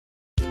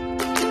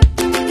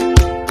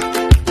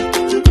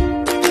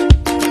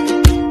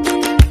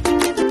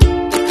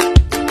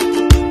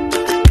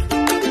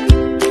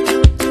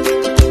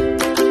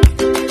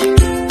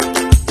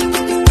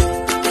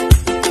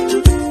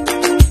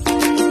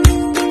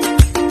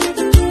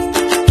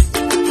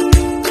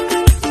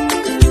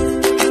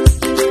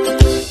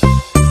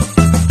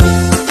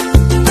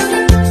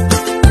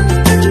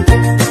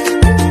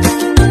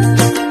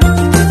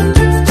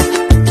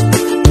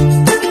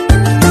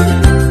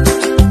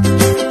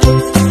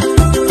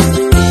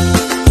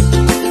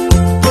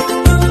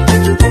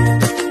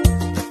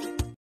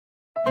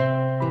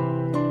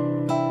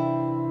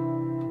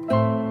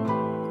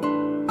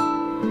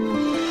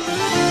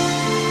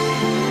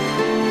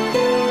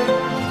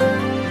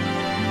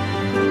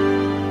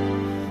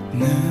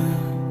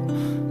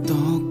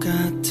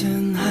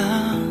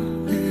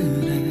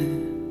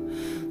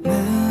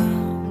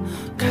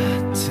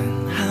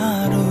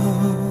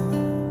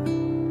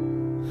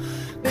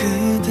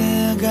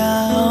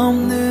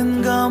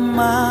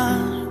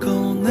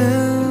말고는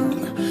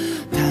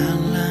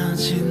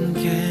달라진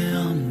게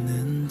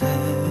없는데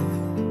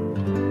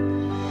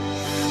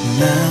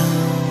난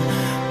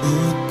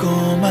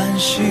웃고만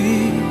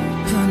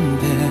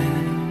싶은데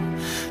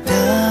다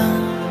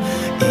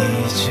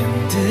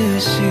잊은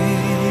듯이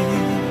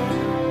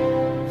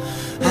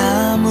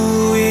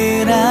아무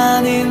일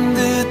아닌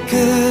듯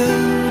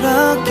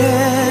그렇게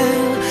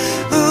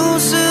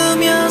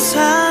웃으며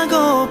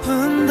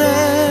살고픈데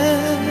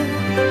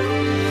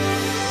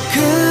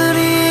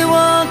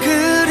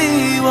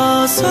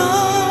그리워서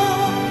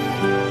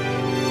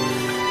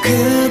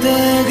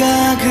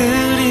그대가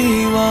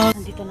그리워.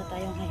 Nandito na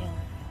tayo ngayon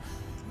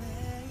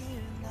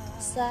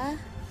sa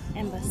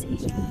embassy.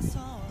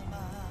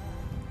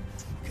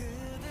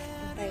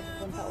 Tayo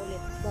pupunta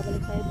ulit.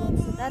 Babalik tayo doon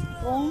sa dati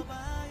kong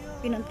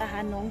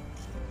pinuntahan nung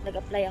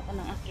nag-apply ako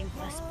ng aking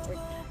passport.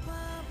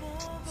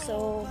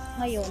 So,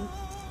 ngayon,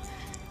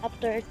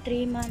 after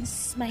 3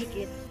 months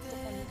mahigit,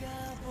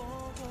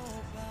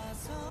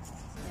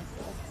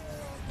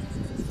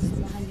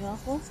 samahan nyo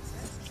ako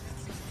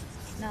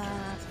na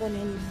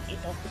kunin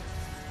ito.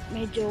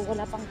 Medyo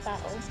wala pang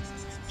tao,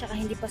 tsaka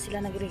hindi pa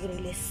sila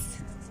nagre-release.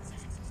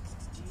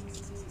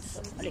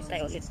 So, balik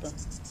tayo ulit doon.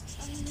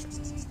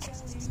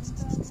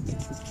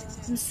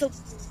 I'm so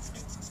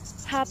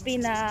happy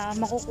na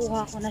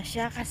makukuha ko na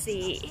siya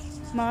kasi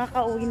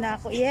makakauwi na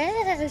ako.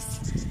 Yes!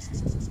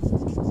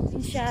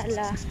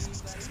 Inshallah,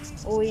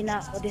 uwi na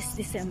ako this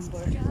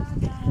December.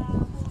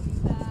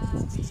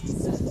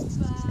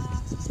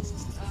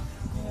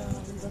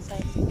 Doon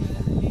tayo.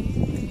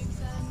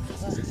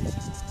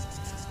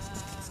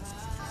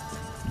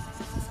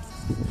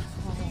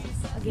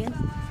 Again,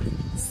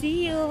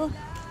 see you!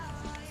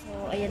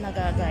 So, ayan na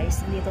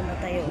guys. Nandito na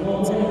tayo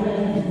ulit sa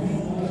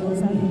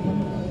sabi ko.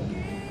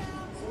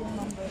 So, yung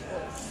number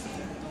ko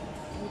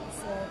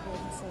 87.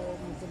 So,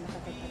 medyo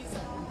nakatagpag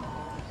sa akin.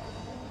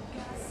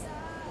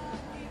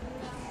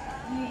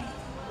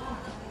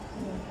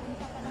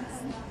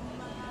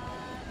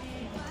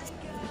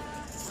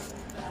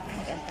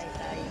 Mag-antay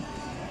tayo.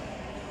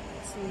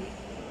 Kasi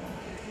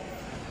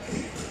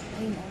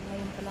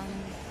ngayon pa lang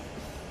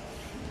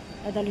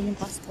dadalhin yung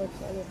passport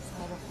ko ayun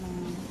sa hawak ng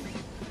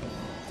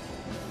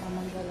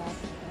mamang galat.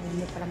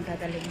 Ayun pa lang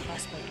dadalhin yung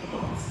passport ko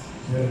doon.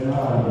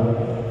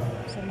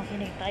 So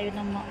makinig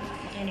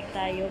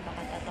tayo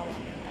baka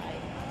tatawagin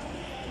tayo.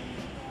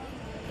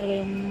 Pero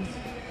yung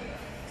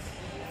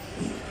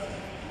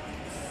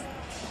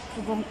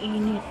sobrang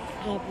init,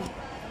 grabe.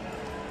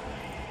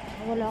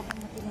 Wala akong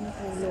matinong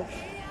tulog.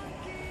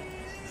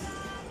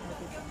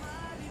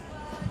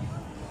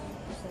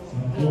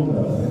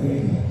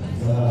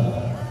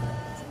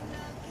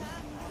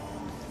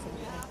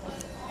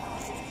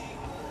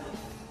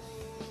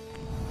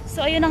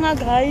 So ayun na nga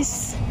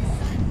guys,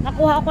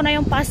 nakuha ko na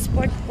yung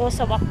passport ko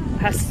sa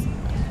wakas.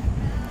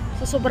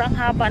 So sobrang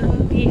haba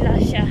ng pila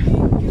siya.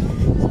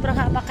 Sobrang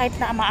haba kahit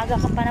na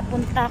maaga ka pa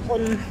napunta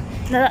kung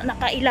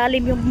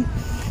nakailalim yung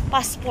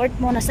passport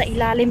mo, nasa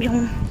ilalim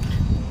yung,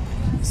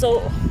 so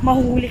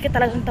mahuhuli ka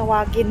talagang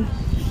tawagin.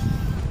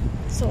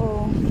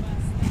 So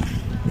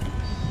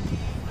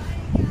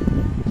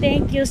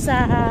thank you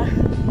sa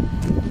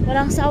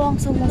walang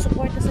sawang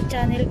sumusuporta sa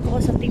channel ko,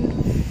 sa team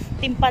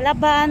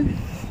Palaban,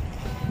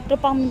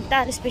 tropang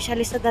military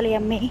specialist sa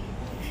Daliame.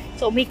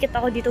 So umikit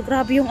ako dito,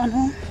 grabe yung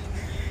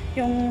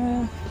yung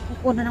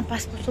kukunan ng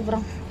passport,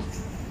 sobrang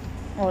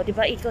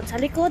diba, ikot sa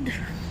likod,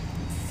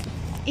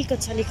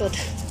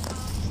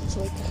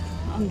 so ito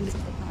ang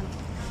likod na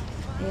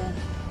ayan.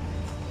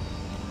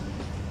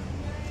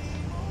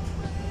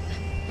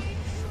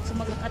 So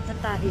maglakad na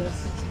tayo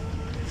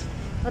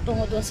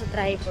patungo doon sa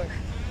driver.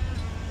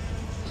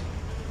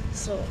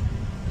 So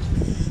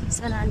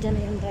sana andyan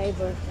na yung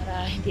driver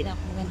para hindi na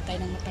ako magantay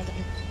ng matagal.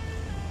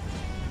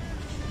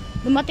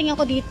 Dumating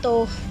ako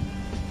dito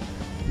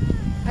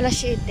alas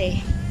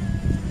 7:10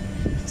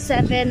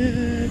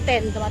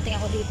 dumating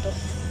ako dito.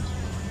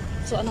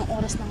 So anong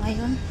oras na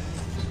ngayon?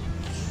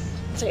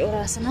 So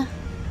oras na.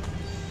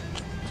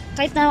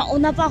 Kahit na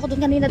una pa ako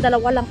doon kanina,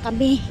 dalawa lang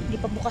kami. Hindi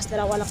pa bukas,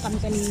 dalawa lang kami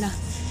kanina.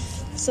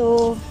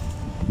 So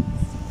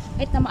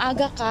kahit na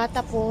maaga ka,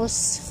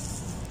 tapos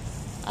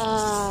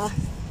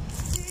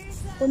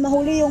kung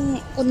mahuli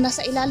kung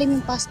nasa ilalim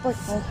yung passport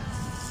mo,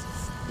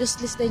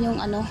 useless din yung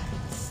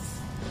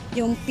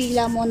yung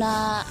pila mo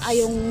na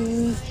yung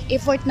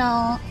effort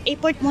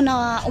mo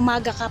na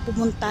umaga ka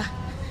pumunta,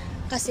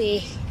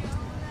 kasi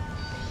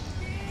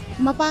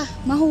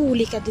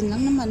mahuhuli ka din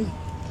lang naman.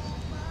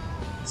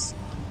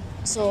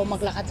 So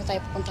maglakad na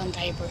tayo papuntang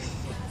driver.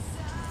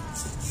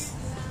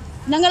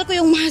 Nangal ko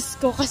yung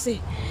mask ko kasi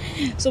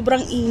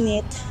sobrang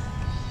init.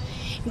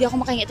 Hindi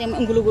ako makingit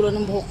yung gulo-gulo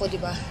ng buhok ko, di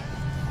ba?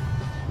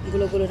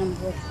 Gulo-gulo ng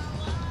buhok.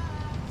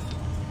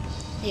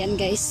 Ayan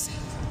guys,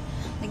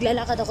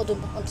 naglalakad ako doon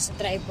papunta sa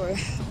driver,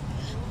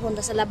 papunta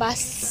sa labas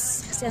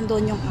kasi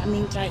andun yung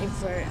aming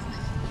driver.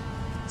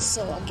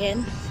 So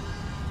again,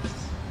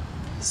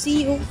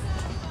 see you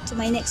to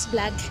my next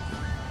vlog,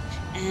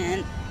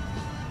 and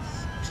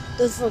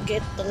don't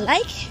forget to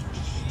like,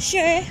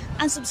 share,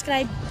 and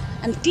subscribe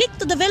And click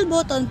to the bell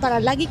button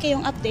para lagi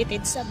kayong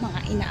updated sa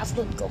mga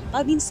ina-upload ko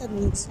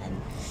paminsan-minsan.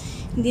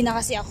 Hindi na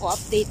kasi ako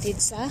updated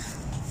sa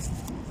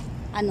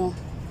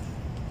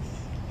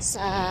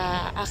sa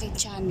aking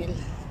channel.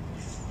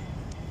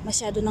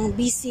 Masyado nang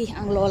busy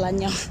ang lola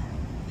niya.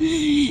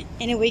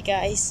 Anyway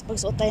guys,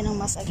 magsuot tayo ng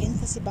mask again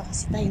kasi baka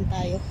sitayin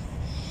tayo.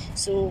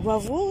 So,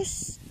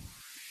 wavus!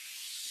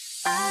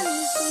 I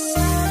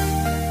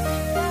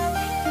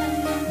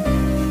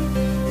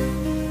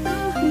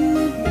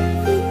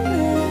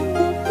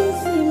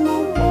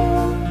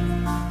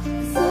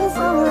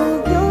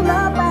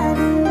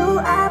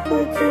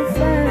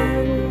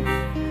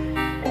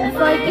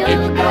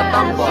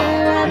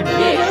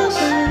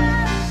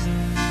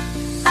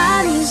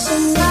need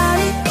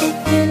somebody who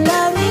can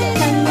love me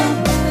like my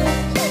girl.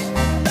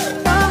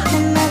 Oh,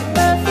 I'm not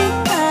perfect,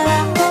 but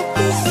I hope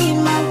you see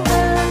my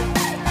girl.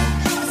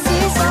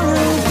 Since I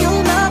love you,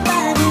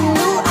 nobody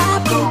knew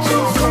I put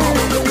you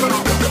first.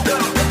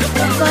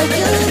 And for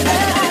you,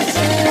 girl, I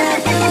said I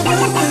do.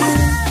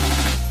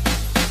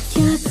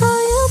 Can I call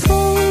you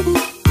baby?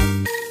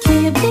 Can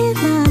you be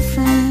my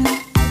friend?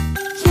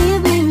 Can you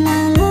be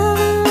my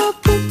lover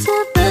up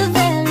until the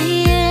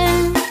very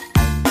end?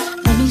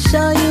 Let me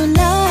show you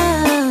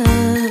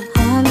love,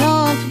 I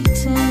know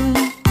pretend.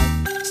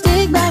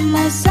 Stick by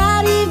my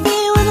side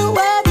even when the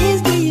world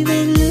is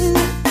leaving you.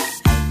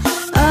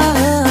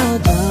 Oh,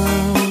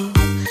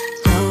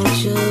 don't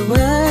you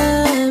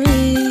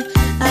worry,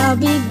 I'll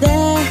be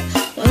there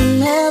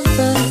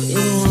whenever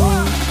you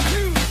want.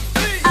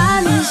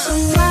 I need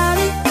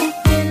somebody who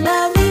can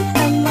love me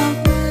like my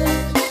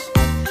words.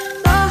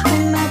 Oh,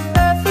 I'm not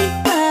perfect,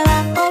 but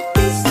I hope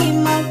you see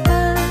my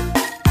girl.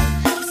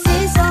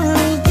 Since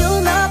only you,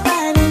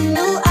 nobody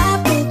knew I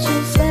put you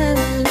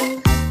first.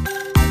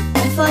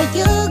 And for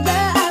you,